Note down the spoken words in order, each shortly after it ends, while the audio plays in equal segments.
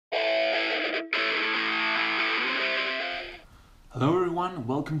Hello everyone,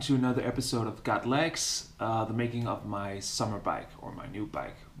 welcome to another episode of Gotlegs, the making of my summer bike or my new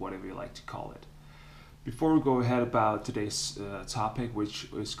bike, whatever you like to call it. Before we go ahead about today's topic, which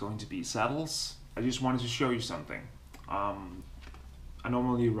is going to be saddles, I just wanted to show you something. I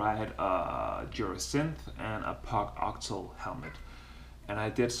normally ride a Durasynth and a POC Octal helmet, and I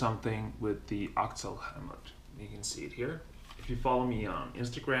did something with the Octal helmet. You can see it here. If you follow me on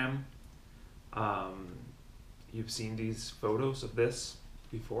Instagram, you've seen these photos of this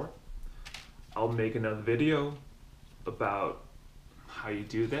before. I'll make another video about how you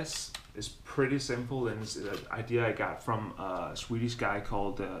do this. It's pretty simple, and it's an idea I got from a Swedish guy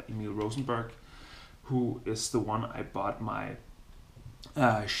called Emil Rosenberg, who is the one I bought my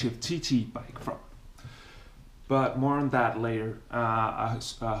Shift TT bike from. But more on that later. I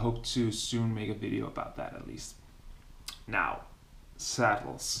hope to soon make a video about that at least. Now,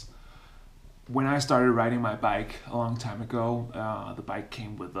 saddles. When I started riding my bike a long time ago, the bike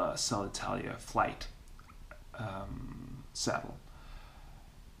came with a Celitalia Flight saddle.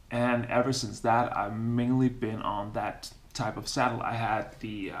 And ever since that, I've mainly been on that type of saddle. I had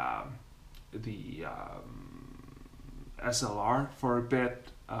the SLR for a bit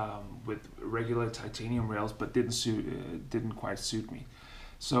with regular titanium rails, but didn't quite suit me.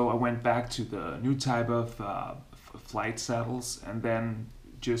 So I went back to the new type of flight saddles, and then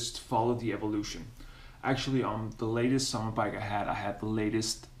just followed the evolution. Actually, on the latest summer bike I had the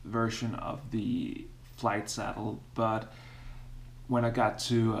latest version of the flight saddle, but when I got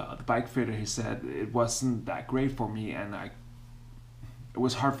to the bike fitter, he said it wasn't that great for me, and it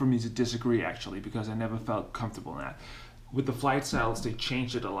was hard for me to disagree actually, because I never felt comfortable in that. With the flight saddles, they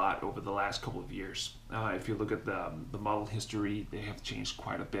changed it a lot over the last couple of years. If you look at the model history, they have changed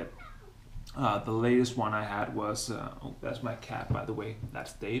quite a bit. The latest one I had was, oh, that's my cat, by the way,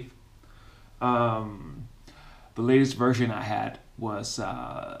 that's Dave. The latest version I had was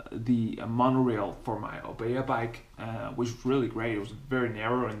the monorail for my Obeya bike, which was really great. It was very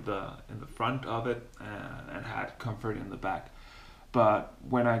narrow in the front of it, and had comfort in the back. But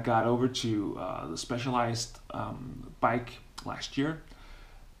when I got over to the Specialized bike last year,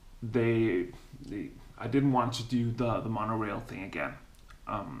 I didn't want to do the monorail thing again.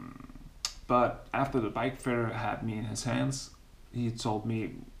 But after the bike fitter had me in his hands, he told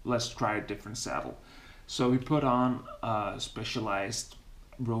me, let's try a different saddle. So we put on a Specialized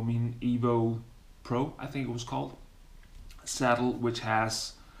Romin Evo Pro, I think it was called, saddle, which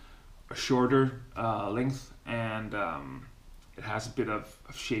has a shorter length, and it has a bit of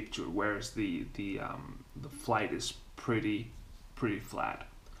shape to it, whereas the flight is pretty flat.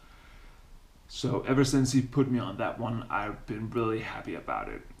 So ever since he put me on that one, I've been really happy about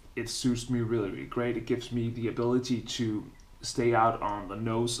it. It suits me really great. It gives me the ability to stay out on the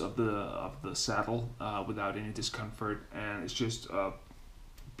nose of the saddle without any discomfort, and it's just a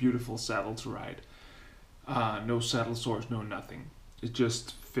beautiful saddle to ride. No saddle sores, no nothing. It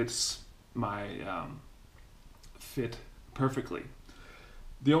just fits my fit perfectly.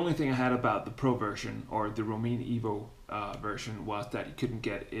 The only thing I had about the Pro version, or the Romin Evo version, was that you couldn't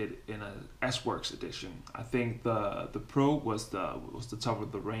get it in a S-Works edition. I think the Pro was the top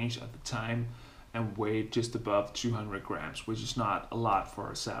of the range at the time, and weighed just above 200 grams, which is not a lot for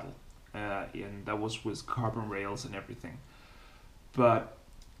a saddle. And that was with carbon rails and everything. But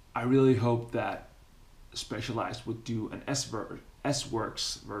I really hope that Specialized would do an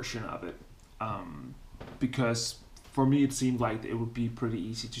S-Works version of it, because for me it seemed like it would be pretty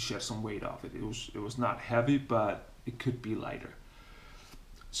easy to shed some weight off it. It was not heavy, but it could be lighter.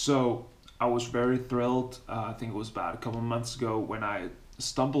 So I was very thrilled. I think it was about a couple of months ago when I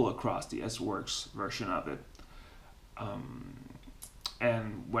stumbled across the S-Works version of it.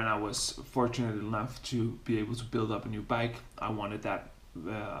 And when I was fortunate enough to be able to build up a new bike, I wanted that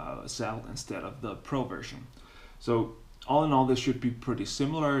saddle instead of the Pro version. So all in all, this should be pretty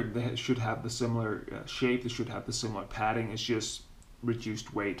similar. They should have the similar shape. They should have the similar padding. It's just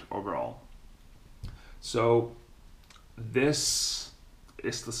reduced weight overall. So this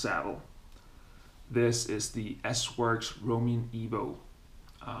is the saddle. This is the S-Works Romin Evo.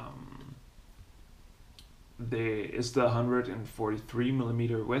 It's the 143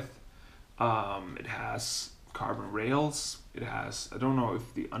 millimeter width. It has carbon rails. It has, I don't know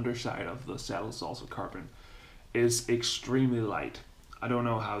if the underside of the saddle is also carbon. Is extremely light. I don't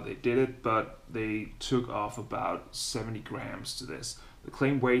know how they did it, but they took off about 70 grams to this. The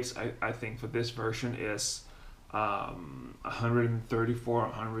claim weights, I think, for this version is 134,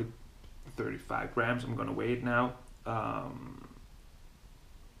 135 grams. I'm gonna weigh it now.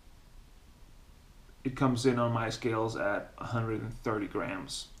 It comes in on my scales at 130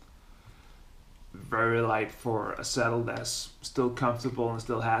 grams. very light for a saddle that's still comfortable and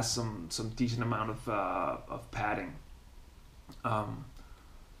still has some decent amount of padding.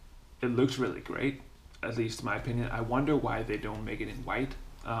 It looks really great, at least in my opinion. I wonder why they don't make it in white.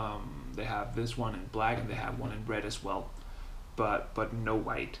 They have this one in black and they have one in red as well, but no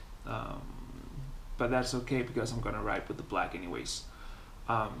white. But that's okay because I'm gonna ride with the black anyways.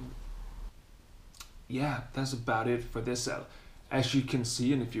 Um, yeah, that's about it for this saddle. As you can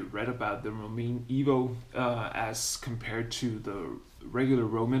see, and if you read about the Romin Evo as compared to the regular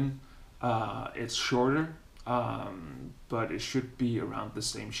Romin, it's shorter, but it should be around the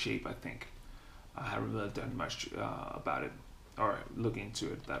same shape, I think. I haven't really done much about it or look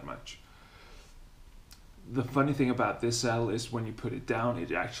into it that much. The funny thing about this saddle is when you put it down,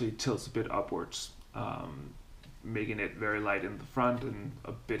 it actually tilts a bit upwards, making it very light in the front and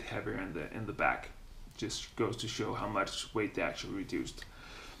a bit heavier in the back. Just goes to show how much weight they actually reduced.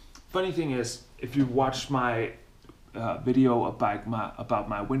 Funny thing is, if you watch my video about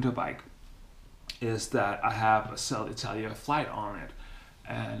my winter bike, is that I have a Cell Italia Flight on it,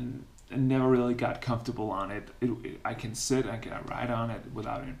 and I never really got comfortable on it. I can sit, I can ride on it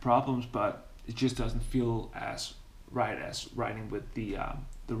without any problems, but it just doesn't feel as right as riding with the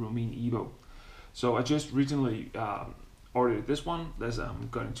Romin Evo. So I just recently ordered this one that I'm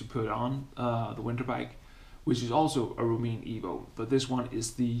going to put on the winter bike, which is also a Romin Evo, but this one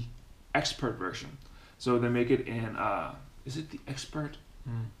is the Expert version. So they make it in, is it the Expert?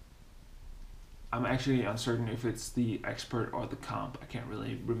 I'm actually uncertain if it's the Expert or the Comp. I can't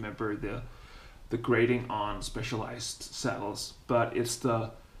really remember the grading on Specialized saddles, but it's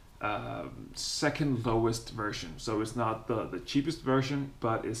the second lowest version. So it's not the cheapest version,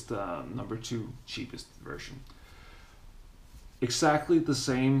 but it's the number 2 cheapest version. Exactly the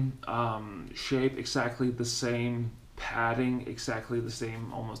same shape, exactly the same padding, exactly the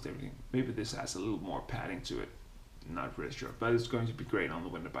same almost everything. Maybe this has a little more padding to it, not really sure, but it's going to be great on the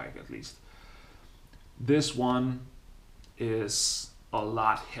winter bike at least. This one is a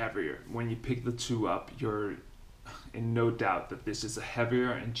lot heavier. When you pick the two up, you're in no doubt that this is a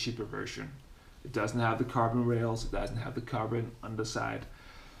heavier and cheaper version. It doesn't have the carbon rails, it doesn't have the carbon underside.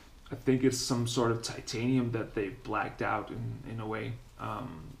 I think it's some sort of titanium that they've blacked out in a way.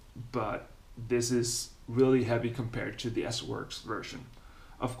 But this is really heavy compared to the S-Works version.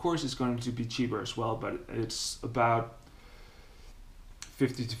 Of course it's going to be cheaper as well, but it's about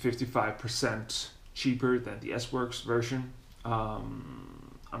 50 to 55% cheaper than the S-Works version.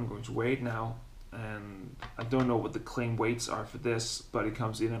 I'm going to weigh it now, and I don't know what the claim weights are for this, but it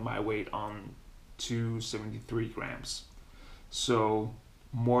comes in at my weight on 273 grams. So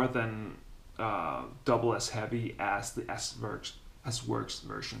more than double as heavy as the S-Works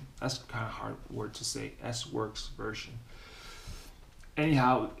version. That's kind of hard word to say, S-Works version.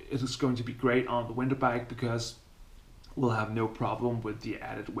 Anyhow, it is going to be great on the winter bike because we'll have no problem with the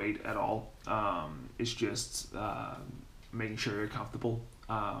added weight at all. It's just making sure you're comfortable.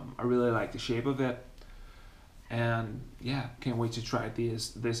 I really like the shape of it. And yeah, can't wait to try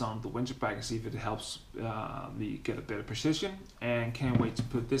this on the winter bike and see if it helps me get a better precision. And can't wait to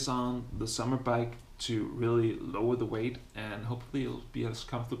put this on the summer bike to really lower the weight, and hopefully it'll be as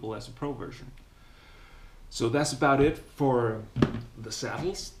comfortable as a pro version. So that's about it for the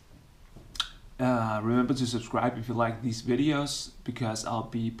saddles. Remember to subscribe if you like these videos, because I'll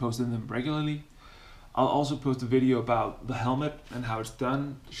be posting them regularly. I'll also post a video about the helmet and how it's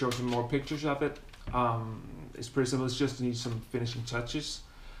done, show some more pictures of it. It's pretty simple, it's just need some finishing touches.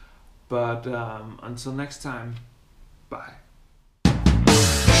 But until next time, bye.